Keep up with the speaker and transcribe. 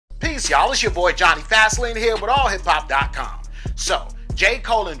Peace, y'all. It's your boy Johnny Fastlane here with allhiphop.com. So, J.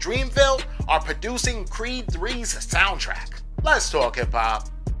 Cole and Dreamville are producing Creed 3's soundtrack. Let's talk hip-hop.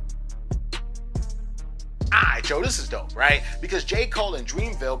 Alright, yo, this is dope, right? Because J. Cole and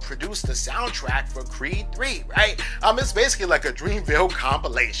Dreamville produced the soundtrack for Creed 3, right? It's basically like a Dreamville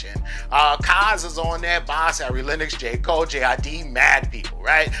compilation. Kaz is on there, Boss, Harry Lennox, J. Cole, J.I.D., mad people,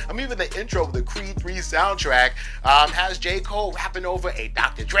 right? Even the intro of the Creed 3 soundtrack has J. Cole rapping over a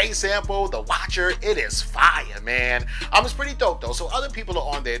Dr. Dre sample, The Watcher. It is fire, man. It's pretty dope, though. So other people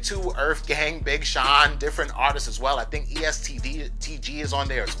are on there, too. Earth Gang, Big Sean, different artists as well. I think ESTG is on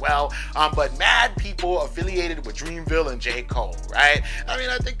there as well. But mad people affiliated with Dreamville and J. Cole, right?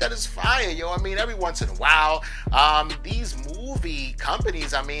 I think that is fire, yo. Every once in a while, these movie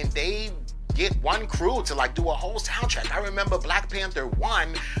companies, they get one crew to do a whole soundtrack. I remember Black Panther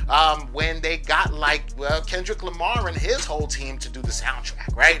 1 when they got Kendrick Lamar and his whole team to do the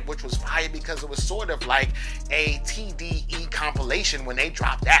soundtrack, right? Which was fire because it was sort of like a TDE compilation when they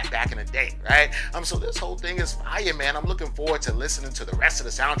dropped that back in the day, right? So this whole thing is fire, man. I'm looking forward to listening to the rest of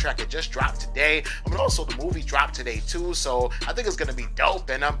the soundtrack. It just dropped today. Also the movie dropped today too, so I think it's gonna be dope.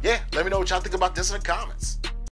 And yeah, let me know what y'all think about this in the comments.